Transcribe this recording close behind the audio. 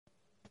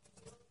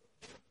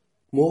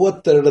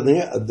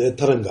32ನೇ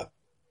ತರಂಗ.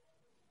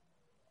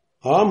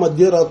 ಆ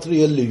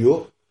ಮಧ್ಯರಾತ್ರಿಯಲ್ಲಿಯೂ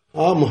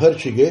ಆ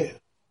ಮಹರ್ಷಿಗೆ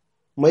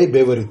ಮೈ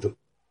ಬೆವರಿತು.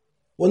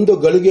 ಒಂದು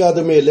ಗಳಿಗೆ ಆದ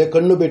ಮೇಲೆ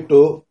ಕಣ್ಣು ಬಿಟ್ಟು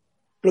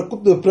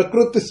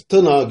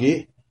ಪ್ರಕೃತಿಸ್ಥನಾಗಿ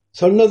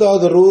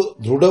ಸಣ್ಣದಾದರೂ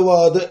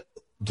ದೃಢವಾದ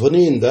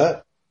ಧ್ವನಿಯಿಂದ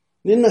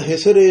ನಿನ್ನ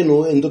ಹೆಸರೇನು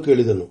ಎಂದು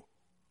ಕೇಳಿದನು.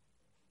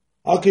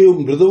 ಆಕೆಯು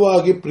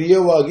ಮೃದುವಾಗಿ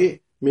ಪ್ರಿಯವಾಗಿ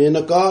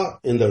ಮೇನಕಾ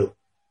ಎಂದಳು.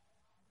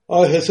 ಆ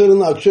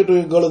ಹೆಸರಿನ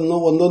ಅಕ್ಷರಗಳನ್ನು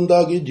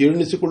ಒಂದೊಂದಾಗಿ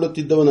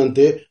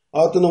ಜೀರ್ಣಿಸಿಕೊಳ್ಳುತ್ತಿದ್ದವನಂತೆ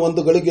ಆತನ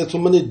ಒಂದು ಗಳಿಗೆ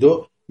ಸುಮ್ಮನಿದ್ದು,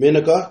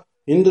 ಮೇನಕಾ,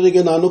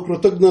 ಇಂದ್ರನಿಗೆ ನಾನು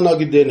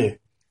ಕೃತಜ್ಞನಾಗಿದ್ದೇನೆ.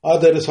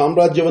 ಆದರೆ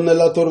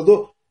ಸಾಮ್ರಾಜ್ಯವನ್ನೆಲ್ಲ ತೊರೆದು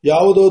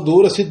ಯಾವುದೋ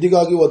ದೂರ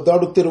ಸಿದ್ಧಿಗಾಗಿ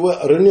ಒದ್ದಾಡುತ್ತಿರುವ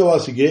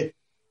ಅರಣ್ಯವಾಸಿಗೆ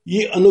ಈ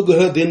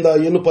ಅನುಗ್ರಹದಿಂದ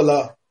ಏನು ಫಲ?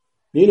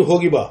 ನೀನು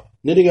ಹೋಗಿ ಬಾ,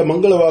 ನಿನಗೆ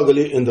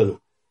ಮಂಗಳವಾಗಲಿ ಎಂದನು.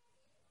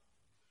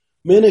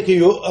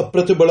 ಮೇನಕೆಯು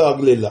ಅಪ್ರತಿಭಳ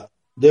ಆಗಲಿಲ್ಲ.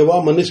 ದೇವ,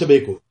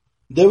 ಮನ್ನಿಸಬೇಕು.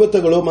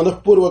 ದೇವತೆಗಳು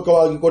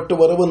ಮನಃಪೂರ್ವಕವಾಗಿ ಕೊಟ್ಟ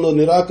ವರವನ್ನು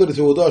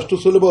ನಿರಾಕರಿಸುವುದು ಅಷ್ಟು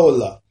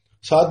ಸುಲಭವಲ್ಲ,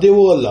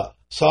 ಸಾಧ್ಯವೂ ಅಲ್ಲ,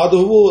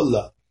 ಸಾಧುವೂ ಅಲ್ಲ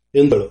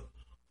ಎಂದಳು.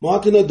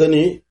 ಮಾತಿನ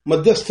ದನಿ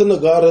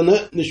ಮಧ್ಯಸ್ಥನಗಾರನ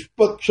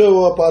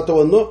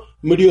ನಿಷ್ಪಕ್ಷಪಾತವನ್ನು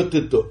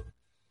ಮಿಡಿಯುತ್ತಿತ್ತು.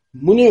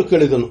 ಮುನಿಯು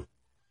ಕೇಳಿದನು,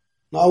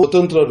 ನಾವು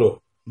ಸ್ವತಂತ್ರರು.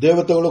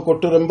 ದೇವತೆಗಳು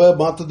ಕೊಟ್ಟರೆಂಬ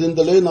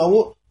ಮಾತದಿಂದಲೇ ನಾವು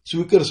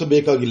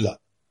ಸ್ವೀಕರಿಸಬೇಕಾಗಿಲ್ಲ.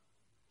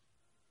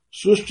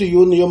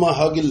 ಸೃಷ್ಟಿಯು ನಿಯಮ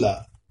ಹಾಗಿಲ್ಲ.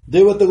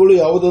 ದೇವತೆಗಳು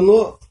ಯಾವುದನ್ನು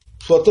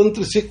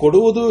ಸ್ವತಂತ್ರಿಸಿ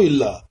ಕೊಡುವುದೂ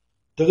ಇಲ್ಲ,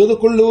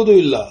 ತೆಗೆದುಕೊಳ್ಳುವುದೂ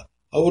ಇಲ್ಲ.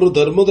 ಅವರು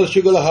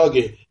ಧರ್ಮದರ್ಶಿಗಳ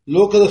ಹಾಗೆ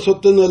ಲೋಕದ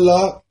ಸ್ವತ್ತನ್ನೆಲ್ಲ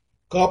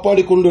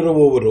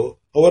ಕಾಪಾಡಿಕೊಂಡಿರುವವರು.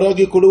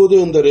 ಅವರಾಗಿ ಕೊಡುವುದು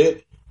ಎಂದರೆ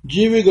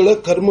ಜೀವಿಗಳ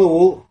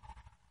ಕರ್ಮವು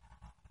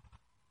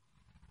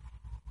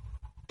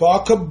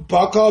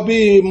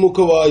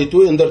ಪಾಕಾಭಿಮುಖವಾಯಿತು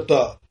ಎಂದರ್ಥ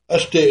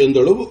ಅಷ್ಟೇ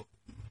ಎಂದಳು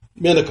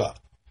ಮೇನಕ.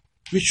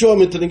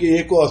 ವಿಶ್ವಾಮಿತ್ರನಿಗೆ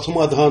ಏಕೋ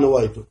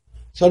ಅಸಮಾಧಾನವಾಯಿತು.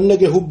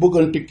 ಸಣ್ಣಗೆ ಹುಬ್ಬು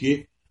ಗಂಟಿಕ್ಕಿ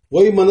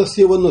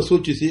ವೈಮನಸ್ಯವನ್ನು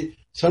ಸೂಚಿಸಿ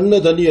ಸಣ್ಣ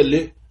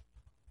ದನಿಯಲ್ಲಿ,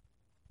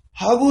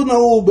 ಹಾಗೂ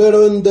ನಾವು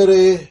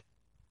ಬೇಡವೆಂದರೆ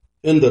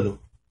ಎಂದನು.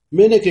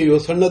 ಮೇನಕೆಯು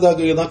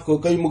ಸಣ್ಣದಾಗಿ ನಕ್ಕು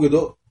ಕೈ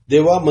ಮುಗಿದು,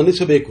 ದೇವ,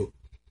 ಮನ್ನಿಸಬೇಕು.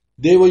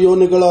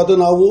 ದೇವಯೋನಿಗಳಾದ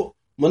ನಾವು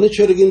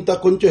ಮನುಷ್ಯರಿಗಿಂತ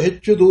ಕೊಂಚ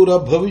ಹೆಚ್ಚು ದೂರ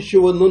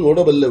ಭವಿಷ್ಯವನ್ನು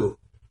ನೋಡಬಲ್ಲೆವು.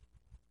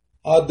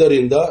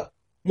 ಆದ್ದರಿಂದ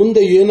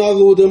ಮುಂದೆ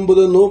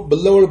ಏನಾಗುವುದೆಂಬುದನ್ನು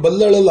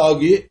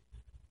ಬಲ್ಲಳಲಾಗಿ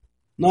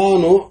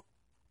ನಾನು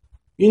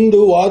ಇಂದು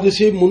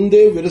ವಾದಿಸಿ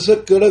ಮುಂದೆ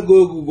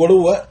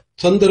ವಿರಸಕ್ಕೆಡಗೊಡುವ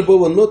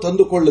ಸಂದರ್ಭವನ್ನು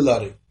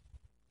ತಂದುಕೊಳ್ಳಲಾರೆ.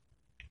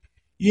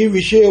 ಈ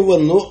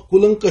ವಿಷಯವನ್ನು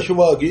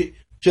ಕೂಲಂಕಷವಾಗಿ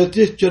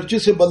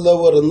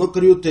ಚರ್ಚಿಸಬಲ್ಲವರನ್ನು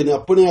ಕರೆಯುತ್ತೇನೆ,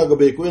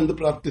 ಅಪ್ಪಣೆಯಾಗಬೇಕು ಎಂದು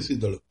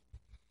ಪ್ರಾರ್ಥಿಸಿದಳು.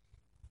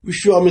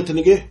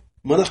 ವಿಶ್ವಾಮಿತ್ರನಿಗೆ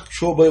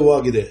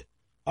ಮನಃಕ್ಷೋಭವಾಗಿದೆ.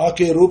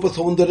 ಆಕೆಯ ರೂಪ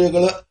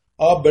ಸೌಂದರ್ಯಗಳ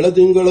ಆ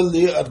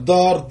ಬೆಳದಿಂಗಳಲ್ಲಿ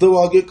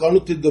ಅರ್ಧಾರ್ಧವಾಗಿ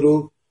ಕಾಣುತ್ತಿದ್ದರೂ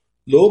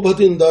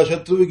ಲೋಭದಿಂದ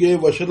ಶತ್ರುವಿಗೆ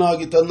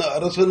ವಶನಾಗಿ ತನ್ನ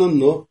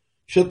ಅರಸನನ್ನು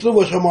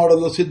ಶತ್ರುವಶ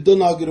ಮಾಡಲು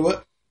ಸಿದ್ಧನಾಗಿರುವ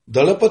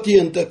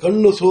ದಳಪತಿಯಂತೆ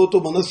ಕಣ್ಣು ಸೋತು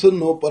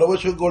ಮನಸ್ಸನ್ನು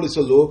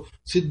ಪರವಶಗೊಳಿಸಲು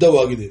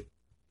ಸಿದ್ಧವಾಗಿದೆ.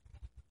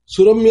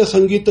 ಸುರಮ್ಯ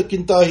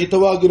ಸಂಗೀತಕ್ಕಿಂತ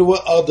ಹಿತವಾಗಿರುವ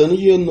ಆ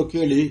ದನಿಯನ್ನು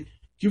ಕೇಳಿ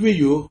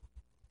ಕಿವಿಯು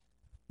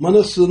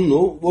ಮನಸ್ಸನ್ನು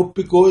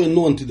ಒಪ್ಪಿಕೋ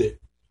ಎನ್ನುವಂತಿದೆ.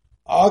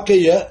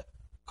 ಆಕೆಯ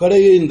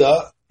ಕಡೆಯಿಂದ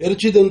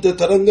ಎರಚಿದಂತೆ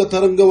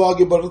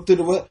ತರಂಗವಾಗಿ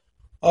ಬರುತ್ತಿರುವ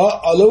ಆ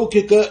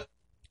ಅಲೌಕಿಕ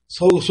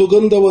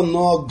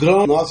ಸುಗಂಧವನ್ನು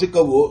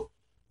ನಾಸಿಕವು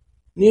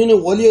ನೀನು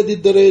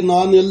ಒಲಿಯದಿದ್ದರೆ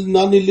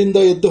ನಾನಿಲ್ಲಿಂದ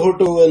ಎದ್ದು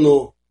ಹೊರಟುವೆನು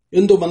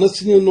ಎಂದು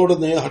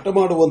ಮನಸ್ಸಿನೊಡನೆ ಹಠ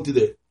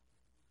ಮಾಡುವಂತಿದೆ.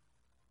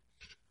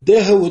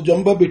 ದೇಹವು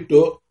ಜಂಬ ಬಿಟ್ಟು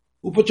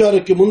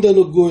ಉಪಚಾರಕ್ಕೆ ಮುಂದೆ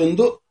ನುಗ್ಗು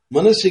ಎಂದು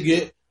ಮನಸ್ಸಿಗೆ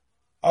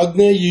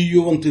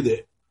ಆಜ್ಞೆಯುವಂತಿದೆ.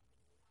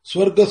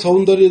 ಸ್ವರ್ಗ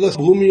ಸೌಂದರ್ಯದ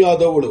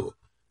ಭೂಮಿಯಾದವಳು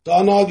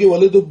ತಾನಾಗಿ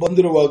ಒಲೆದು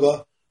ಬಂದಿರುವಾಗ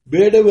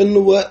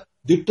ಬೇಡವೆನ್ನುವ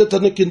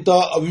ದಿಟ್ಟತನಕ್ಕಿಂತ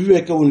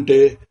ಅವಿವೇಕ ಉಂಟೆ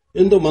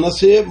ಎಂದು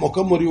ಮನಸ್ಸೇ ಮುಖ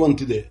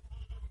ಮುರಿಯುವಂತಿದೆ.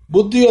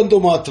 ಬುದ್ಧಿಯಂದು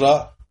ಮಾತ್ರ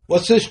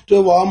ವಸಿಷ್ಠ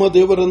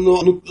ವಾಮದೇವರನ್ನು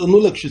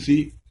ಅನುಲಕ್ಷಿಸಿ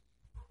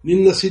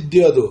ನಿನ್ನ ಸಿದ್ಧಿ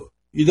ಅದು,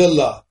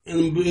 ಇದಲ್ಲ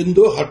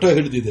ಎಂದು ಹಠ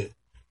ಹಿಡಿದಿದೆ.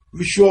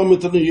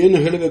 ವಿಶ್ವಾಮಿತ್ರನು ಏನು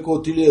ಹೇಳಬೇಕೋ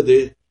ತಿಳಿಯದೆ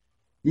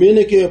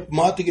ಮೇನಕೆಯ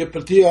ಮಾತಿಗೆ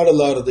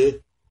ಪ್ರತಿಯಾಡಲಾರದೆ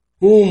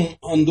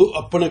ಅಂದು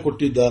ಅಪ್ಪಣೆ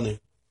ಕೊಟ್ಟಿದ್ದಾನೆ.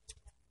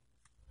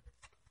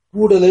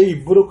 ಕೂಡಲೇ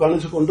ಇಬ್ಬರು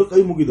ಕಾಣಿಸಿಕೊಂಡು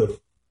ಕೈ ಮುಗಿದರು.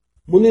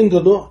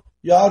 ಮುನೀಂದ್ರನು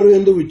ಯಾರು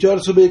ಎಂದು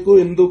ವಿಚಾರಿಸಬೇಕು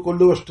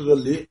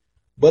ಎಂದುಕೊಳ್ಳುವಷ್ಟರಲ್ಲಿ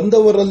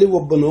ಬಂದವರಲ್ಲಿ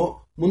ಒಬ್ಬನು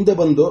ಮುಂದೆ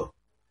ಬಂದು,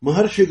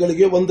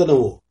 ಮಹರ್ಷಿಗಳಿಗೆ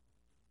ವಂದನವು.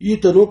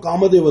 ಈತನು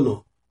ಕಾಮದೇವನು,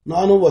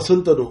 ನಾನು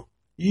ವಸಂತನು,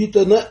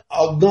 ಈತನ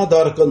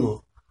ಆಜ್ಞಾಧಾರಕನು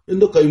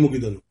ಎಂದು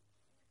ಕೈಮುಗಿದನು.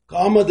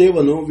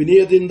 ಕಾಮದೇವನು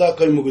ವಿನಯದಿಂದ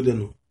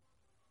ಕೈಮುಗಿದನು.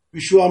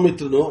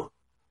 ವಿಶ್ವಾಮಿತ್ರನು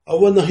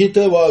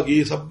ಅವನಹಿತವಾಗಿ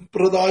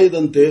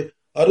ಸಂಪ್ರದಾಯದಂತೆ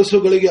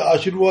ಅರಸುಗಳಿಗೆ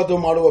ಆಶೀರ್ವಾದ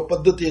ಮಾಡುವ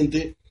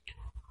ಪದ್ಧತಿಯಂತೆ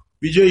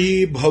ವಿಜಯೀ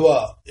ಭವ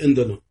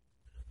ಎಂದನು.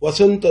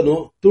 ವಸಂತನು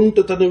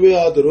ತುಂಟತನವೇ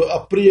ಆದರೂ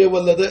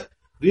ಅಪ್ರಿಯವಲ್ಲದ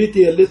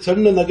ರೀತಿಯಲ್ಲಿ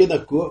ಸಣ್ಣ ನಗೆ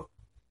ನಕ್ಕು,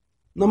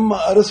 ನಮ್ಮ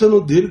ಅರಸನು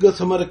ದೀರ್ಘ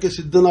ಸಮರಕ್ಕೆ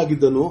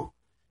ಸಿದ್ಧನಾಗಿದ್ದನು,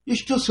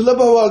 ಇಷ್ಟು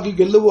ಸುಲಭವಾಗಿ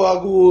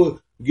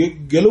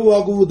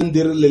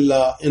ಗೆಲುವಾಗುವುದೆಂದಿರಲಿಲ್ಲ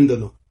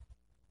ಎಂದನು.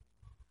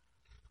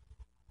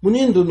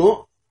 ಮುನೀಂದ್ರನು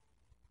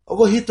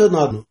ಅವಹಿತ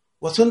ನಾನು,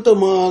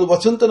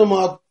 ವಸಂತನ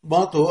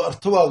ಮಾತು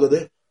ಅರ್ಥವಾಗದೆ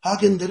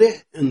ಹಾಗೆಂದರೆ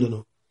ಎಂದನು.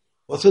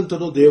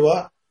 ವಸಂತನು, ದೇವ,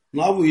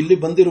 ನಾವು ಇಲ್ಲಿ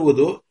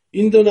ಬಂದಿರುವುದು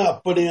ಇಂದ್ರನ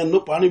ಅಪ್ಪಣೆಯನ್ನು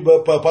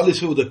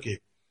ಪಾಲಿಸುವುದಕ್ಕೆ,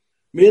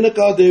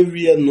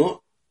 ಮೇನಕಾದೇವಿಯನ್ನು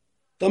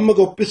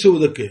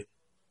ತಮ್ಮಗೊಪ್ಪಿಸುವುದಕ್ಕೆ.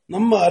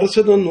 ನಮ್ಮ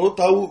ಅರಸನನ್ನು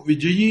ತಾವು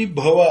ವಿಜಯೀ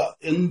ಭವ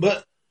ಎಂಬ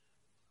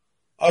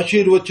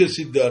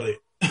ಆಶೀರ್ವದಿಸಿದ್ದಾರೆ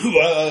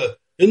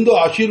ಎಂದು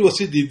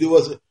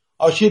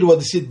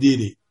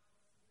ಆಶೀರ್ವದಿಸಿದ್ದೀರಿ.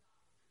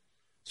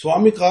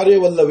 ಸ್ವಾಮಿ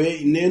ಕಾರ್ಯವಲ್ಲವೇ,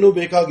 ಇನ್ನೇನೂ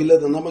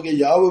ಬೇಕಾಗಿಲ್ಲದ ನಮಗೆ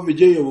ಯಾವ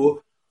ವಿಜಯವೂ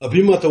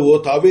ಅಭಿಮತವೋ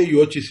ತಾವೇ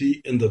ಯೋಚಿಸಿ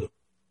ಎಂದನು.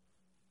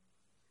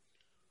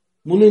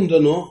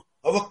 ಮುನಿಂದನು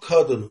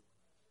ಅವಕ್ಕಾದನು.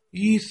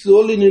 ಈ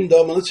ಸೋಲಿನಿಂದ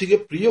ಮನಸ್ಸಿಗೆ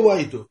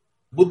ಪ್ರಿಯವಾಯಿತು,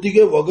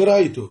 ಬುದ್ಧಿಗೆ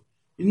ಒಗರಾಯಿತು.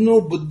 ಇನ್ನೂ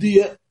ಬುದ್ಧಿಯ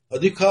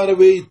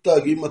ಅಧಿಕಾರವೇ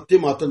ಇತ್ತಾಗಿ ಮತ್ತೆ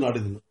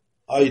ಮಾತನಾಡಿದನು.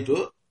 ಆಯಿತು,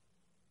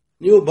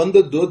 ನೀವು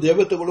ಬಂದದ್ದು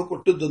ದೇವತೆಗಳು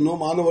ಕೊಟ್ಟದ್ದನ್ನು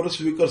ಮಾನವರು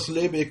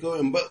ಸ್ವೀಕರಿಸಲೇಬೇಕು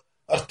ಎಂಬ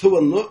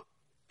ಅರ್ಥವನ್ನು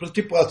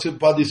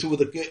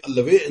ಪ್ರತಿಪಾದಿಸುವುದಕ್ಕೆ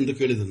ಅಲ್ಲವೇ ಎಂದು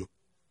ಕೇಳಿದನು.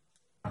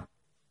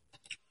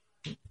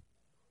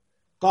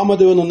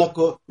 ಕಾಮದೇವನ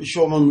ನಕ್ಕು,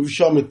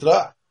 ವಿಶ್ವಾಮಿತ್ರ,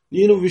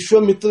 ನೀನು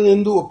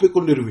ವಿಶ್ವಾಮಿತ್ರನೆಂದು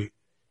ಒಪ್ಪಿಕೊಂಡಿರುವಿ.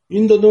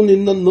 ಇಂದನು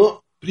ನಿನ್ನನ್ನು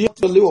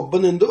ಪ್ರಿಯರಲ್ಲಿ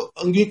ಒಬ್ಬನೆಂದು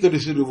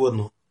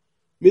ಅಂಗೀಕರಿಸಿರುವನು.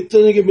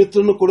 ಮಿತ್ರನಿಗೆ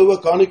ಮಿತ್ರನು ಕೊಡುವ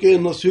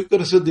ಕಾಣಿಕೆಯನ್ನು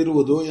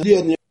ಸ್ವೀಕರಿಸದಿರುವುದು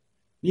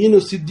ನೀನು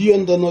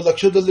ಸಿದ್ಧಿಯೊಂದನ್ನು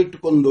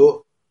ಲಕ್ಷ್ಯದಲ್ಲಿಟ್ಟುಕೊಂಡು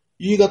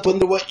ಈಗ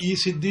ತಂದಿರುವ ಈ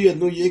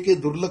ಸಿದ್ಧಿಯನ್ನು ಏಕೆ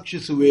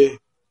ದುರ್ಲಕ್ಷಿಸುವೆ?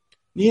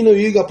 ನೀನು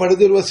ಈಗ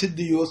ಪಡೆದಿರುವ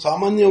ಸಿದ್ಧಿಯು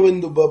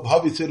ಸಾಮಾನ್ಯವೆಂದು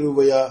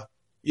ಭಾವಿಸಿರುವೆಯ?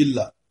 ಇಲ್ಲ.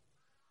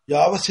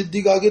 ಯಾವ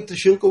ಸಿದ್ಧಿಗಾಗಿ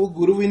ತ್ರಿಶಂಕವು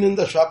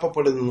ಗುರುವಿನಿಂದ ಶಾಪ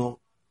ಪಡೆದನು,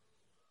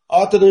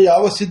 ಆತನು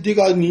ಯಾವ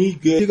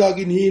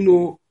ಸಿದ್ಧಿಗಾಗಿ ನೀನು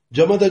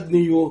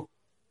ಜಮದಗ್ನಿಯು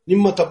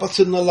ನಿಮ್ಮ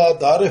ತಪಸ್ಸನ್ನೆಲ್ಲ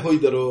ದಾರೆ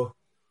ಹೊಯ್ದರೋ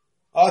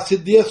ಆ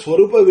ಸಿದ್ಧಿಯ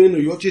ಸ್ವರೂಪವೇನು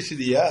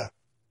ಯೋಚಿಸಿದೆಯಾ?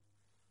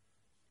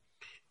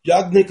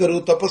 ಯಾಜ್ಞಿಕರು,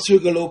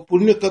 ತಪಸ್ವಿಗಳು,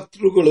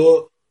 ಪುಣ್ಯಕರ್ತೃಗಳು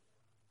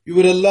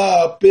ಇವರೆಲ್ಲ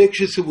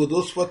ಅಪೇಕ್ಷಿಸುವುದು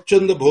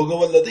ಸ್ವಚ್ಛಂದ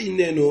ಭೋಗವಲ್ಲದೆ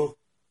ಇನ್ನೇನು?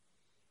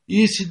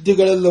 ಈ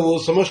ಸಿದ್ಧಿಗಳೆಲ್ಲವೂ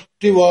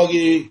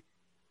ಸಮಷ್ಟಿವಾಗಿ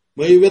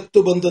ಮೈವೆತ್ತು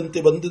ಬಂದಂತೆ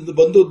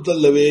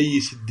ಬಂದುದಲ್ಲವೇ ಈ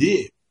ಸಿದ್ಧಿ?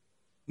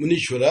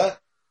 ಮುನೀಶ್ವರ,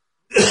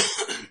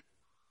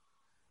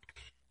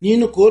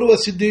 ನೀನು ಕೋರುವ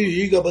ಸಿದ್ಧಿಯು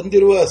ಈಗ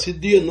ಬಂದಿರುವ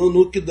ಸಿದ್ಧಿಯನ್ನು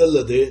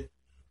ನೂಕಿದ್ದಲ್ಲದೆ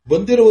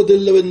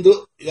ಬಂದಿರುವುದಿಲ್ಲವೆಂದು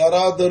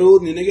ಯಾರಾದರೂ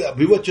ನಿನಗೆ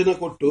ಅಭಿವಚನ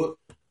ಕೊಟ್ಟು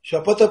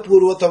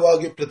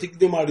ಶಪಥಪೂರ್ವಕವಾಗಿ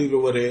ಪ್ರತಿಜ್ಞೆ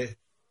ಮಾಡಿರುವರೆ?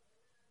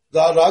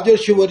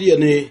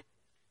 ರಾಜರ್ಷಿವರ್ಯನೇ,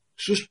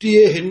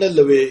 ಸೃಷ್ಟಿಯೇ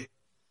ಹೆಣ್ಣಲ್ಲವೇ?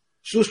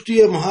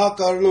 ಸೃಷ್ಟಿಯ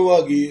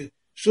ಮಹಾಕಾರಣವಾಗಿ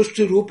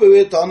ಸೃಷ್ಟಿ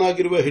ರೂಪವೇ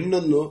ತಾನಾಗಿರುವ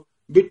ಹೆಣ್ಣನ್ನು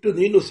ಬಿಟ್ಟು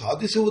ನೀನು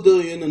ಸಾಧಿಸುವುದು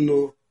ಏನನ್ನು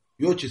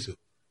ಯೋಚಿಸು.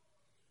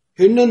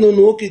 ಹೆಣ್ಣನ್ನು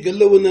ನೂಕಿ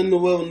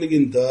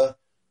ಗೆಲ್ಲುವನೆನ್ನುವವನಿಗಿಂತ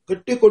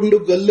ಕಟ್ಟಿಕೊಂಡು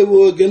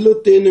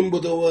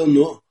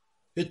ಗೆಲ್ಲುತ್ತೇನೆಂಬುದನ್ನು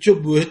ಹೆಚ್ಚು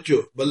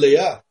ಬಲ್ಲೆಯ?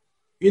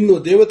 ಇನ್ನು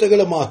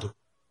ದೇವತೆಗಳ ಮಾತು.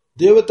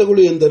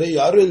 ದೇವತೆಗಳು ಎಂದರೆ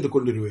ಯಾರು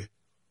ಎಂದುಕೊಂಡಿರುವೆ?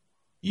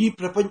 ಈ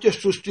ಪ್ರಪಂಚ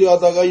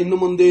ಸೃಷ್ಟಿಯಾದಾಗ ಇನ್ನು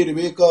ಮುಂದೆ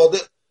ಇರಬೇಕಾದ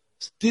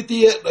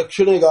ಸ್ಥಿತಿಯ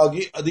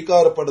ರಕ್ಷಣೆಗಾಗಿ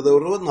ಅಧಿಕಾರ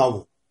ಪಡೆದವರು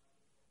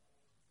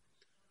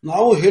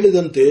ನಾವು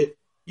ಹೇಳಿದಂತೆ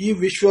ಈ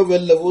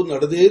ವಿಶ್ವವೆಲ್ಲವೂ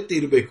ನಡೆದೇ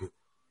ತೀರಬೇಕು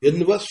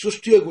ಎನ್ನುವ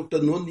ಸೃಷ್ಟಿಯ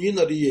ಗುಟ್ಟನ್ನು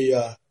ನೀನರಿಯೆಯ?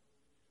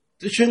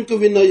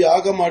 ತ್ರಿಶಂಕುವಿನ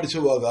ಯಾಗ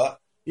ಮಾಡಿಸುವಾಗ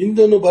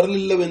ಇಂದನು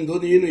ಬರಲಿಲ್ಲವೆಂದು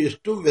ನೀನು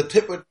ಎಷ್ಟು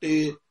ವ್ಯಥೆಪಟ್ಟಿ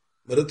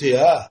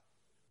ಬರುತ್ತೆಯಾ?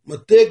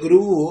 ಮತ್ತೆ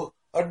ಗುರುವು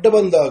ಅಡ್ಡ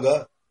ಬಂದಾಗ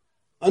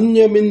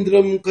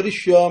ಅನ್ಯಮಿಂದ್ರಂ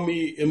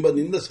ಕರಿಷ್ಯಾಮಿ ಎಂಬ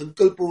ನಿನ್ನ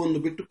ಸಂಕಲ್ಪವನ್ನು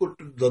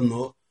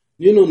ಬಿಟ್ಟುಕೊಟ್ಟಿದ್ದನ್ನು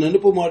ನೀನು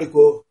ನೆನಪು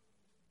ಮಾಡಿಕೋ.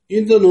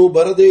 ಇಂದನು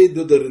ಬರದೇ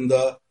ಇದ್ದುದರಿಂದ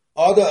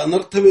ಆದ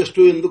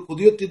ಅನರ್ಥವೆಷ್ಟು ಎಂದು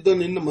ಕುದಿಯುತ್ತಿದ್ದ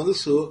ನಿನ್ನ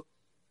ಮನಸ್ಸು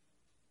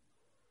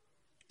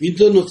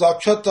ಇಂದನು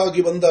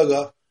ಸಾಕ್ಷಾತ್ತಾಗಿ ಬಂದಾಗ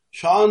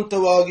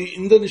ಶಾಂತವಾಗಿ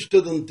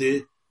ಇಂದನಿಷ್ಟದಂತೆ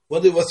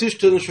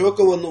ವಸಿಷ್ಠನ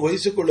ಶೋಕವನ್ನು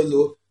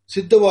ವಹಿಸಿಕೊಳ್ಳಲು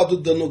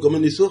ಸಿದ್ಧವಾದುದನ್ನು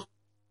ಗಮನಿಸು.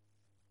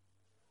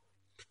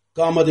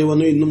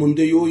 ಕಾಮದೇವನು ಇನ್ನು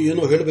ಮುಂದೆಯೂ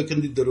ಏನೋ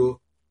ಹೇಳಬೇಕೆಂದಿದ್ದರು.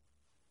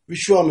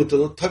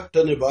 ವಿಶ್ವಾಮಿತ್ರನು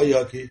ಥಟ್ಟನೆ ಬಾಯಿ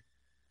ಹಾಕಿ,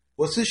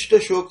 ವಸಿಷ್ಠ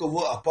ಶೋಕವು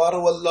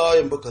ಅಪಾರವಲ್ಲ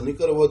ಎಂಬ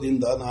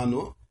ಕನಿಕರವದಿಂದ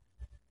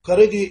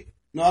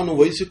ನಾನು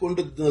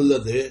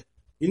ವಹಿಸಿಕೊಂಡದ್ದಲ್ಲದೆ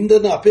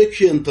ಇಂದನ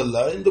ಅಪೇಕ್ಷೆಯಂತಲ್ಲ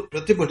ಎಂದು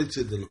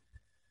ಪ್ರತಿಭಟಿಸಿದನು.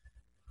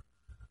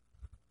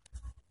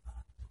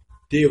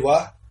 ದೇವ,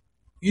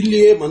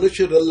 ಇಲ್ಲಿಯೇ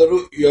ಮನುಷ್ಯರೆಲ್ಲರೂ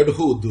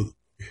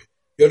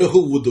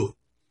ಎಡಹುವುದು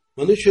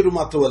ಮನುಷ್ಯರು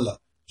ಮಾತ್ರವಲ್ಲ,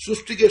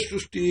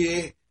 ಸೃಷ್ಟಿಯೇ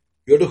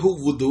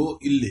ಎಡಹುವುದು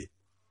ಇಲ್ಲಿ.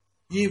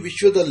 ಈ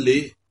ವಿಶ್ವದಲ್ಲಿ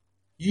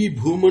ಈ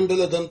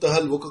ಭೂಮಂಡಲದಂತಹ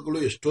ಲೋಕಗಳು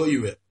ಎಷ್ಟೋ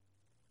ಇವೆ.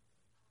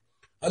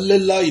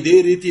 ಅಲ್ಲೆಲ್ಲ ಇದೇ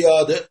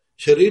ರೀತಿಯಾದ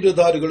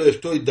ಶರೀರಧಾರಿಗಳು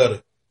ಎಷ್ಟೋ ಇದ್ದಾರೆ.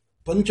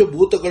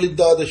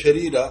 ಪಂಚಭೂತಗಳಿದ್ದಾದ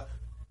ಶರೀರ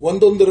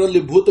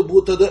ಒಂದೊಂದರಲ್ಲಿ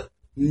ಭೂತದ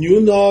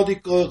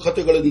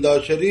ನ್ಯೂನಾಧಿಕತೆಗಳಿಂದ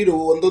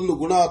ಶರೀರವು ಒಂದೊಂದು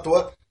ಗುಣ ಅಥವಾ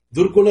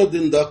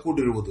ದುರ್ಗುಣದಿಂದ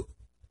ಕೂಡಿರುವುದು.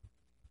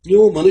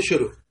 ನೀವು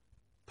ಮನುಷ್ಯರು,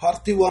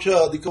 ಪಾರ್ಥಿವಾಂಶ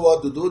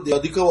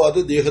ಅಧಿಕವಾದ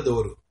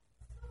ದೇಹದವರು.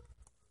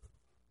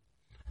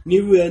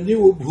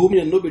 ನೀವು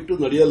ಭೂಮಿಯನ್ನು ಬಿಟ್ಟು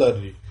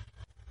ನಡೆಯಲಾರಿರಿ.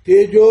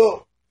 ತೇಜೋ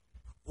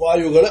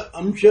ವಾಯುಗಳ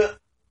ಅಂಶ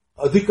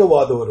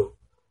ಅಧಿಕವಾದವರು.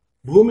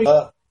 ಭೂಮಿ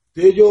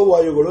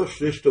ತೇಜೋವಾಯುಗಳು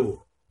ಶ್ರೇಷ್ಠವು.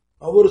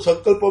 ಅವರು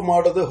ಸಂಕಲ್ಪ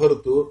ಮಾಡದ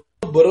ಹೊರತು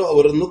ಒಬ್ಬರು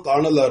ಅವರನ್ನು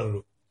ಕಾಣಲಾರರು.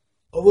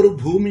 ಅವರು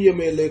ಭೂಮಿಯ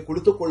ಮೇಲೆ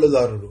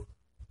ಕುಳಿತುಕೊಳ್ಳಲಾರರು.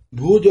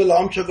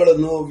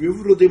 ಭೂಜಲಾಂಶಗಳನ್ನು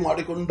ವಿವೃದ್ಧಿ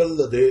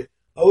ಮಾಡಿಕೊಂಡಲ್ಲದೆ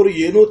ಅವರು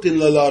ಏನೂ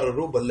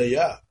ತಿನ್ನಲಾರರು ಬಲ್ಲೆಯ.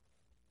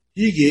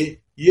 ಹೀಗೆ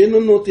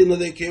ಏನನ್ನೂ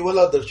ತಿನ್ನದೆ ಕೇವಲ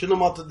ದರ್ಶನ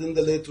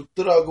ಮಾತ್ರದಿಂದಲೇ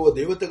ತೃಪ್ತರಾಗುವ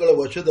ದೇವತೆಗಳ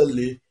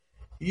ವಶದಲ್ಲಿ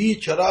ಈ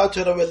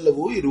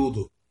ಚರಾಚರವೆಲ್ಲವೂ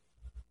ಇರುವುದು.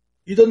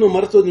 ಇದನ್ನು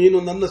ಮರೆತು ನೀನು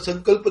ನನ್ನ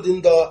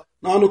ಸಂಕಲ್ಪದಿಂದ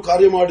ನಾನು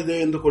ಕಾರ್ಯ ಮಾಡಿದೆ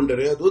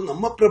ಎಂದುಕೊಂಡರೆ ಅದು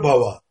ನಮ್ಮ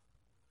ಪ್ರಭಾವ.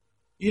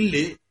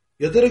 ಇಲ್ಲಿ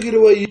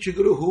ಎದುರಿಗಿರುವ ಈ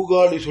ಚಿಗುರು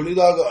ಹೂಗಾಳಿ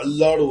ಸುಳಿದಾಗ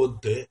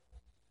ಅಲ್ಲಾಡುವಂತೆ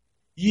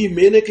ಈ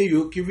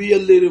ಮೇನಕೆಯು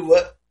ಕಿವಿಯಲ್ಲಿರುವ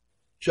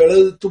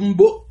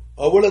ಚಳತುಂಬು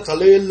ಅವಳ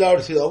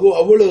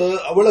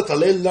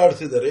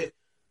ತಲೆಯಲ್ಲಾಡಿಸಿದರೆ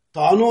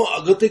ತಾನೂ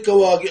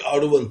ಅಗತಿಕವಾಗಿ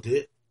ಆಡುವಂತೆ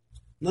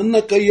ನನ್ನ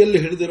ಕೈಯಲ್ಲಿ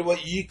ಹಿಡಿದಿರುವ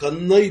ಈ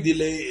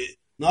ಕನ್ನೈದಿಲೆ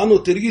ನಾನು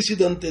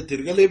ತಿರುಗಿಸಿದಂತೆ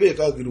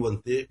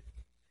ತಿರುಗಲೇಬೇಕಾಗಿರುವಂತೆ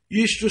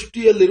ಈ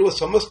ಸೃಷ್ಟಿಯಲ್ಲಿರುವ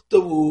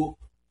ಸಮಸ್ತವು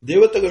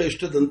ದೇವತೆಗಳ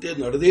ಇಷ್ಟದಂತೆ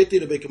ನಡೆದೇ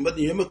ತೀರಬೇಕೆಂಬ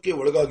ನಿಯಮಕ್ಕೆ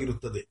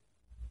ಒಳಗಾಗಿರುತ್ತದೆ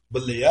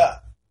ಬಲ್ಲೆಯ.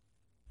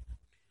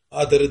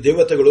 ಆದರೆ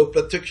ದೇವತೆಗಳು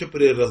ಪ್ರತ್ಯಕ್ಷ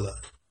ಪ್ರಿಯರಲ್ಲ.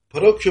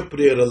 ಪರೋಕ್ಷ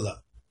ಪ್ರಿಯರಲ್ಲ.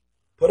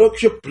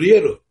 ಪರೋಕ್ಷ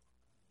ಪ್ರಿಯರು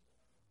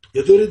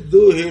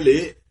ಎದುರಿದ್ದು ಹೇಳಿ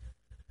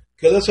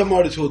ಕೆಲಸ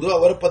ಮಾಡಿಸುವುದು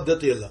ಅವರ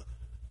ಪದ್ಧತಿಯಲ್ಲ.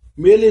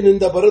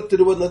 ಮೇಲಿನಿಂದ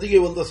ಬರುತ್ತಿರುವ ನದಿಗೆ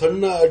ಒಂದು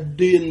ಸಣ್ಣ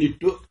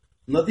ಅಡ್ಡಿಯನ್ನಿಟ್ಟು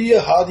ನದಿಯ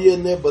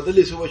ಹಾದಿಯನ್ನೇ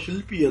ಬದಲಿಸುವ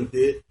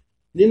ಶಿಲ್ಪಿಯಂತೆ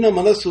ನಿನ್ನ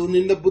ಮನಸ್ಸು,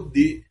 ನಿನ್ನ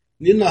ಬುದ್ಧಿ,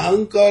 ನಿನ್ನ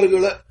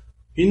ಅಹಂಕಾರಗಳ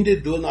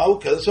ಹಿಂದಿದ್ದು ನಾವು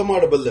ಕೆಲಸ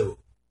ಮಾಡಬಲ್ಲೆವು.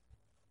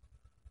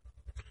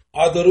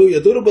 ಆದರೂ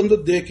ಎದುರು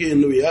ಬಂದದ್ದೇಕೆ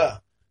ಎನ್ನುವೆಯಾ?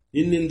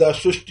 ನಿನ್ನಿಂದ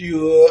ಸೃಷ್ಟಿಯ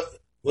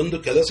ಒಂದು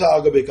ಕೆಲಸ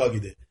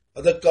ಆಗಬೇಕಾಗಿದೆ.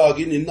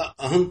 ಅದಕ್ಕಾಗಿ ನಿನ್ನ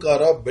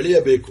ಅಹಂಕಾರ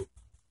ಬೆಳೆಯಬೇಕು.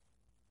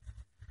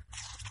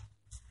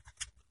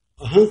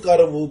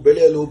 ಅಹಂಕಾರವು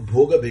ಬೆಳೆಯಲು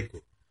ಭೋಗ ಬೇಕು,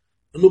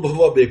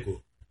 ಅನುಭವ ಬೇಕು.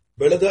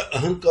 ಬೆಳೆದ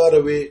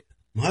ಅಹಂಕಾರವೇ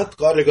ಮಹತ್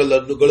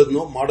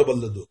ಕಾರ್ಯಗಳನ್ನು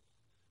ಮಾಡಬಲ್ಲದು.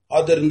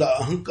 ಆದ್ದರಿಂದ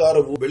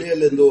ಅಹಂಕಾರವು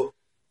ಬೆಳೆಯಲೆಂದು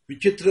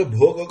ವಿಚಿತ್ರ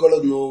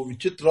ಭೋಗಗಳನ್ನು,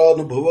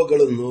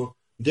 ವಿಚಿತ್ರಾನುಭವಗಳನ್ನು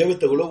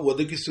ದೇವತೆಗಳು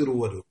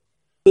ಒದಗಿಸಿರುವರು.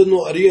 ಅದನ್ನು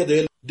ಅರಿಯದೆ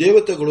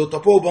ದೇವತೆಗಳು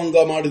ತಪೋಭಂಗ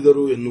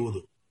ಮಾಡಿದರು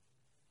ಎನ್ನುವುದು.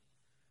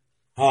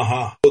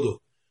 ಹೌದು,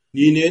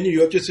 ನೀನೇನು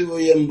ಯೋಚಿಸುವೆ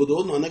ಎಂಬುದು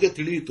ನನಗೆ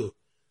ತಿಳಿಯಿತು.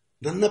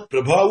 ನನ್ನ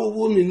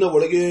ಪ್ರಭಾವವೂ ನಿನ್ನ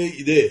ಒಳಗೆ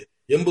ಇದೆ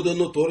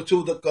ಎಂಬುದನ್ನು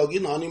ತೋರಿಸುವುದಕ್ಕಾಗಿ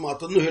ನಾನೀ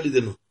ಮಾತನ್ನು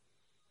ಹೇಳಿದೆನು.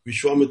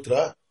 ವಿಶ್ವಾಮಿತ್ರ,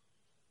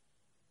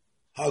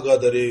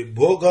 ಹಾಗಾದರೆ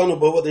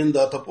ಭೋಗಾನುಭವದಿಂದ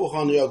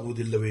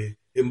ತಪೋಹಾನಿಯಾಗುವುದಿಲ್ಲವೇ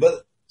ಎಂಬ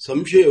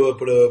ಸಂಶಯ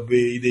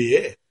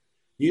ಇದೆಯೇ?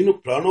 ನೀನು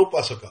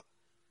ಪ್ರಾಣೋಪಾಸಕ.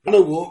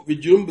 ಪ್ರಾಣವು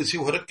ವಿಜೃಂಭಿಸಿ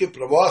ಹೊರಕ್ಕೆ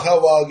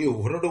ಪ್ರವಾಹವಾಗಿ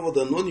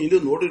ಹೊರಡುವುದನ್ನು ನೀನು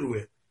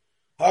ನೋಡಿರುವೆ.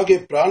 ಹಾಗೆ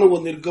ಪ್ರಾಣವು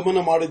ನಿರ್ಗಮನ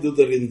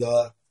ಮಾಡಿದುದರಿಂದ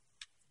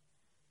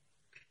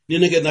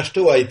ನಿನಗೆ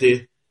ನಷ್ಟವಾಯಿತೆ.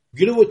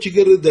 ಗಿಡವು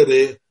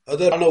ಚಿಗುರಿದರೆ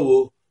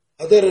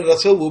ಅದರ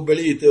ರಸವು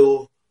ಬೆಳೆಯಿತೋ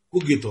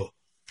ಕುಗ್ಗಿತೋ?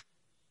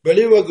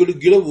 ಬೆಳೆಯುವ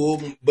ಗಿಡವು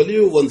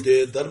ಬಲಿಯುವಂತೆ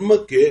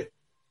ಧರ್ಮಕ್ಕೆ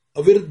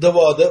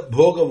ಅವಿರುದ್ಧವಾದ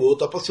ಭೋಗವು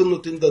ತಪಸ್ಸನ್ನು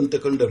ತಿಂದಂತೆ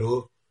ಕಂಡರೂ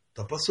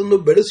ತಪಸ್ಸನ್ನು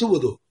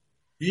ಬೆಳೆಸುವುದು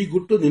ಈ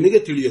ಗುಟ್ಟು ನಿನಗೆ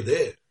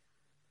ತಿಳಿಯದೆ?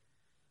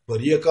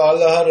 ಬರಿಯ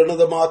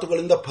ಕಾಲಹರಣದ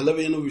ಮಾತುಗಳಿಂದ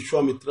ಫಲವೇನು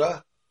ವಿಶ್ವಾಮಿತ್ರ?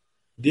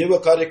 ದೇವ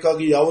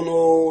ಕಾರ್ಯಕ್ಕಾಗಿ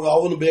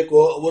ಯಾವನು ಬೇಕೋ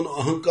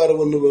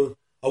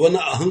ಅವನ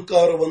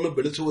ಅಹಂಕಾರವನ್ನು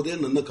ಬೆಳೆಸುವುದೇ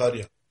ನನ್ನ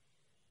ಕಾರ್ಯ.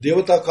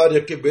 ದೇವತಾ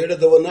ಕಾರ್ಯಕ್ಕೆ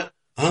ಬೇಡದವನ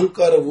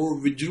ಅಹಂಕಾರವು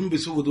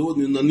ವಿಜೃಂಭಿಸುವುದು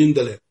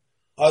ನನ್ನಿಂದಲೇ.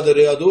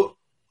 ಆದರೆ ಅದು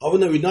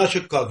ಅವನ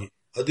ವಿನಾಶಕ್ಕಾಗಿ.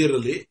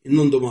 ಅದಿರಲಿ,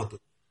 ಇನ್ನೊಂದು ಮಾತು,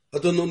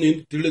 ಅದನ್ನು ನೀನು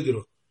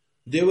ತಿಳಿದಿರು.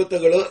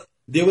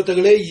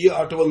 ದೇವತೆಗಳೇ ಈ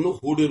ಆಟವನ್ನು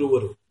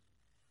ಹೂಡಿರುವರು.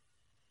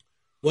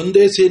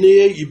 ಒಂದೇ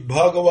ಸೇನೆಯೇ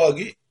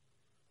ಇಬ್ಬಾಗವಾಗಿ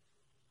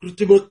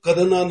ಕೃತ್ರಿಮ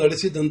ಕದನ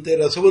ನಡೆಸಿದಂತೆ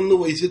ರಸವನ್ನು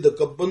ವಹಿಸಿದ್ದ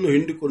ಕಬ್ಬನ್ನು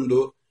ಹಿಂಡಿಕೊಂಡು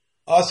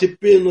ಆ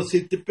ಸಿಪ್ಪೆಯನ್ನು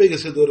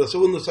ತಿಪ್ಪೆಗೆಸೆದು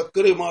ರಸವನ್ನು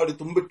ಸಕ್ಕರೆ ಮಾಡಿ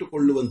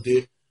ತುಂಬಿಟ್ಟುಕೊಳ್ಳುವಂತೆ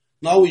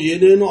ನಾವು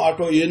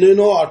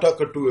ಏನೇನೋ ಆಟ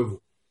ಕಟ್ಟುವೆವು.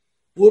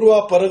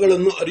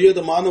 ಪೂರ್ವಾಪರಗಳನ್ನು ಅರಿಯದ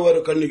ಮಾನವರ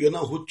ಕಣ್ಣಿಗೆ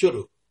ನಾವು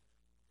ಹುಚ್ಚರು,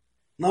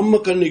 ನಮ್ಮ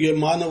ಕಣ್ಣಿಗೆ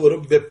ಮಾನವರು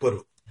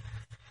ಬೆಪ್ಪರು.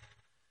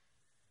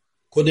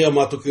 ಕೊನೆಯ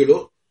ಮಾತು ಕೇಳು.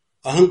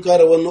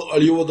 ಅಹಂಕಾರವನ್ನು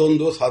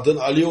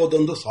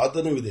ಅಳಿಯುವುದೊಂದು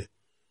ಸಾಧನವಿದೆ.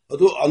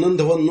 ಅದು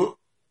ಆನಂದವನ್ನು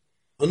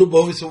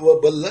ಅನುಭವಿಸುವ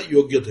ಬಲ್ಲ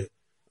ಯೋಗ್ಯತೆ.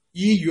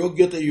 ಈ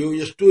ಯೋಗ್ಯತೆಯು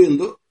ಎಷ್ಟು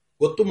ಎಂದು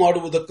ಗೊತ್ತು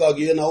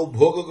ಮಾಡುವುದಕ್ಕಾಗಿಯೇ ನಾವು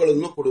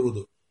ಭೋಗಗಳನ್ನು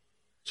ಕೊಡುವುದು.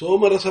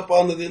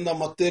 ಸೋಮರಸಪಾನದಿಂದ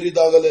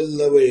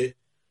ಮತ್ತೇರಿದಾಗಲೆಲ್ಲವೇ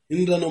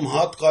ಇಂದ್ರನು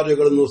ಮಹತ್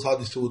ಕಾರ್ಯಗಳನ್ನು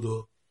ಸಾಧಿಸುವುದು.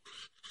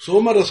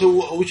 ಸೋಮರಸವು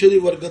ಔಷಧಿ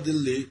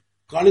ವರ್ಗದಲ್ಲಿ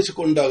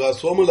ಕಾಣಿಸಿಕೊಂಡಾಗ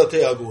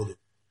ಸೋಮಲತೆಯಾಗುವುದು.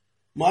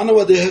 ಮಾನವ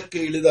ದೇಹಕ್ಕೆ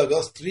ಇಳಿದಾಗ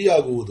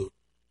ಸ್ತ್ರೀಯಾಗುವುದು.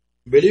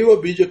 ಬೆಳೆಯುವ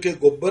ಬೀಜಕ್ಕೆ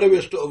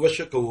ಗೊಬ್ಬರವೆಷ್ಟು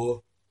ಅವಶ್ಯಕವೋ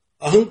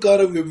ಅಹಂಕಾರ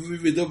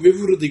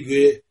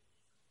ವಿವೃದ್ಧಿಗೆ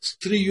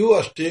ಸ್ತ್ರೀಯೂ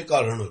ಅಷ್ಟೇ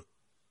ಕಾರಣ.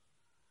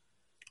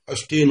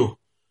 ಅಷ್ಟೇನು,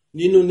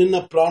 ನೀನು ನಿನ್ನ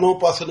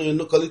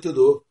ಪ್ರಾಣೋಪಾಸನೆಯನ್ನು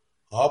ಕಲಿತುದು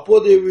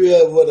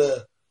ಆಪೋದೇವಿಯವರ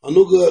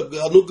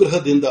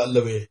ಅನುಗ್ರಹದಿಂದ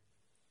ಅಲ್ಲವೇ?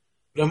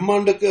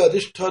 ಬ್ರಹ್ಮಾಂಡಕ್ಕೆ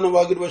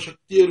ಅಧಿಷ್ಠಾನವಾಗಿರುವ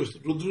ಶಕ್ತಿಯು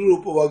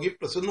ರುದ್ರರೂಪವಾಗಿ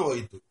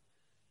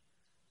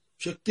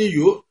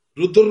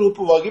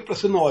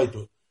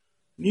ಪ್ರಸನ್ನವಾಯಿತು.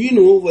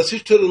 ನೀನು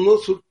ವಸಿಷ್ಠರನ್ನು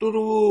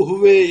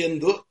ಸುಟ್ಟುರುಹುವೆ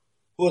ಎಂದು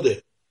ಹೋದೆ.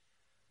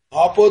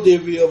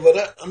 ಆಪೋದೇವಿಯವರ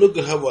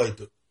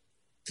ಅನುಗ್ರಹವಾಯಿತು.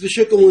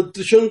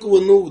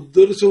 ತ್ರಿಶಂಕುವನ್ನು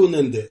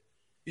ಉದ್ಧರಿಸುವನೆಂದೆ.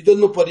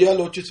 ಇದನ್ನು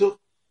ಪರ್ಯಾಲೋಚಿಸು.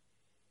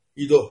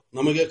 ಇದೋ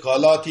ನಮಗೆ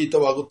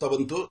ಕಾಲಾತೀತವಾಗುತ್ತಾ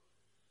ಬಂತು.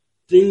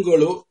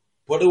 ತಿಂಗಳು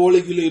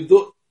ಪಡವೊಳಗಿಲಿದ್ದು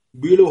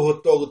ಬೀಳು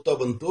ಹೊತ್ತಾಗುತ್ತಾ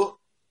ಬಂತು.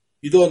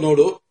 ಇದೋ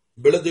ನೋಡು,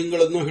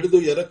 ಬೆಳದಿಂಗಳನ್ನು ಹಿಡಿದು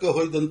ಎರಕ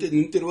ಹೊಯ್ದಂತೆ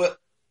ನಿಂತಿರುವ,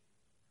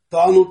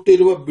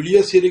 ತಾನುಟ್ಟಿರುವ ಬಿಳಿಯ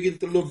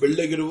ಸೀರೆಗಿಂತಲೂ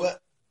ಬೆಳ್ಳಗಿರುವ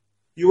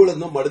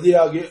ಇವಳನ್ನು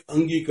ಮಡದಿಯಾಗಿ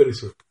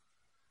ಅಂಗೀಕರಿಸು.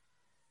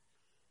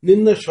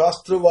 ನಿನ್ನ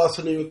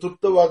ಶಾಸ್ತ್ರವಾಸನೆಯು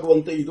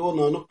ತೃಪ್ತವಾಗುವಂತೆ ಇದೋ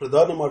ನಾನು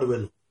ಪ್ರದಾನ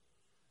ಮಾಡುವೆನು.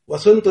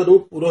 ವಸಂತನು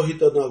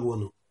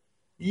ಪುರೋಹಿತನಾಗುವನು.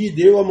 ಈ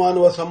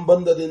ದೇವಮಾನವ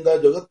ಸಂಬಂಧದಿಂದ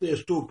ಜಗತ್ತು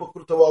ಎಷ್ಟು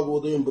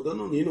ಉಪಕೃತವಾಗುವುದು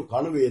ಎಂಬುದನ್ನು ನೀನು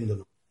ಕಾಣುವೆ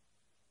ಎಂದನು.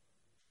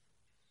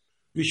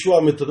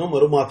 ವಿಶ್ವಾಮಿತ್ರನು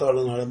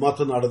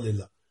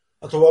ಮಾತನಾಡಲಿಲ್ಲ,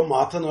 ಅಥವಾ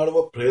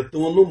ಮಾತನಾಡುವ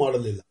ಪ್ರಯತ್ನವನ್ನೂ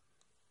ಮಾಡಲಿಲ್ಲ.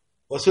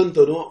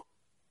 ವಸಂತನು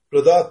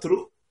ಪ್ರದಾತೃ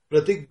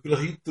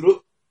ಪ್ರತಿಗ್ರಹಿತೃ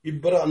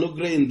ಇಬ್ಬರ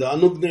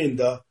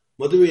ಅನುಜ್ಞೆಯಿಂದ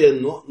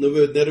ಮದುವೆಯನ್ನು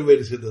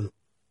ನೆರವೇರಿಸಿದನು.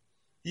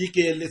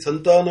 ಈಕೆಯಲ್ಲಿ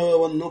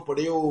ಸಂತಾನವನ್ನು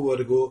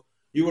ಪಡೆಯುವವರೆಗೂ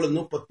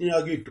ಇವಳನ್ನು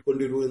ಪತ್ನಿಯಾಗಿ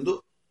ಇಟ್ಟುಕೊಂಡಿರು ಎಂದು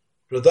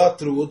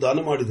ಪ್ರದಾತೃವು ದಾನ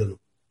ಮಾಡಿದನು.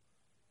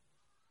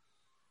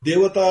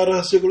 ದೇವತಾ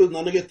ರಹಸ್ಯಗಳು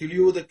ನನಗೆ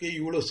ತಿಳಿಯುವುದಕ್ಕೆ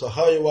ಇವಳು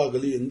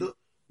ಸಹಾಯವಾಗಲಿ ಎಂದು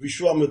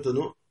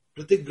ವಿಶ್ವಾಮಿತ್ರನು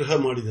ಪ್ರತಿಗ್ರಹ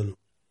ಮಾಡಿದನು.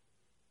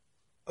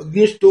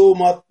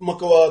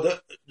 ಅಗ್ನಿಷ್ಠೋಮಾತ್ಮಕವಾದ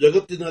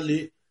ಜಗತ್ತಿನಲ್ಲಿ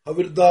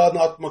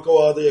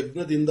ಅವಿರ್ಧಾನಾತ್ಮಕವಾದ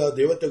ಯಜ್ಞದಿಂದ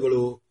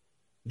ದೇವತೆಗಳು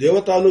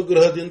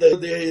ದೇವತಾನುಗ್ರಹದಿಂದ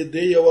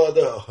ದೇಯವಾದ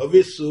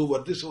ಹವಿಸ್ಸು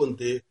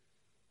ವರ್ಧಿಸುವಂತೆ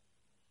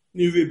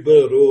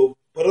ನೀವಿಬ್ಬರು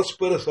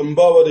ಪರಸ್ಪರ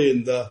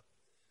ಸಂಭಾವನೆಯಿಂದ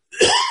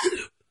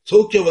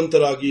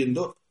ಸೌಖ್ಯವಂತರಾಗಿ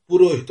ಎಂದು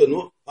ಪುರೋಹಿತನು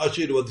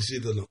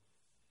ಆಶೀರ್ವದಿಸಿದನು.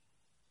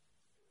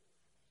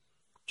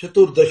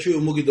 ಚತುರ್ದಶಿಯು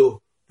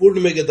ಮುಗಿದು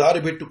ಪೂರ್ಣಿಮೆಗೆ ದಾರಿ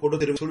ಬಿಟ್ಟು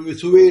ಕೊಡುತ್ತಿರುವ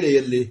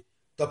ಸುವೇಳೆಯಲ್ಲಿ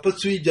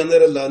ತಪಸ್ವಿ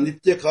ಜನರೆಲ್ಲ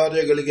ನಿತ್ಯ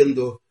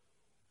ಕಾರ್ಯಗಳಿಗೆಂದು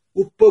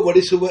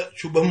ಉಪ್ಪಬಡಿಸುವ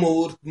ಶುಭ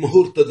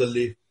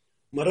ಮುಹೂರ್ತದಲ್ಲಿ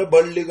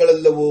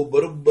ಮರಬಳ್ಳಿಗಳೆಲ್ಲವೂ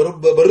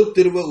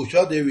ಬರುತ್ತಿರುವ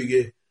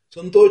ಉಷಾದೇವಿಗೆ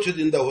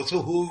ಸಂತೋಷದಿಂದ ಹೊಸ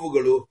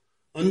ಹೂವುಗಳು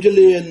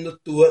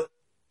ಅಂಜಲಿಯನ್ನುತ್ತುವ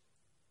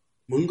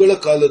ಮಂಗಳ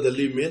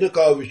ಕಾಲದಲ್ಲಿ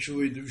ಮೇನಕಾ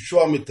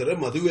ವಿಶ್ವಾಮಿತ್ರರ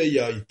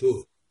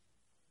ಮದುವೆಯಾಯಿತು.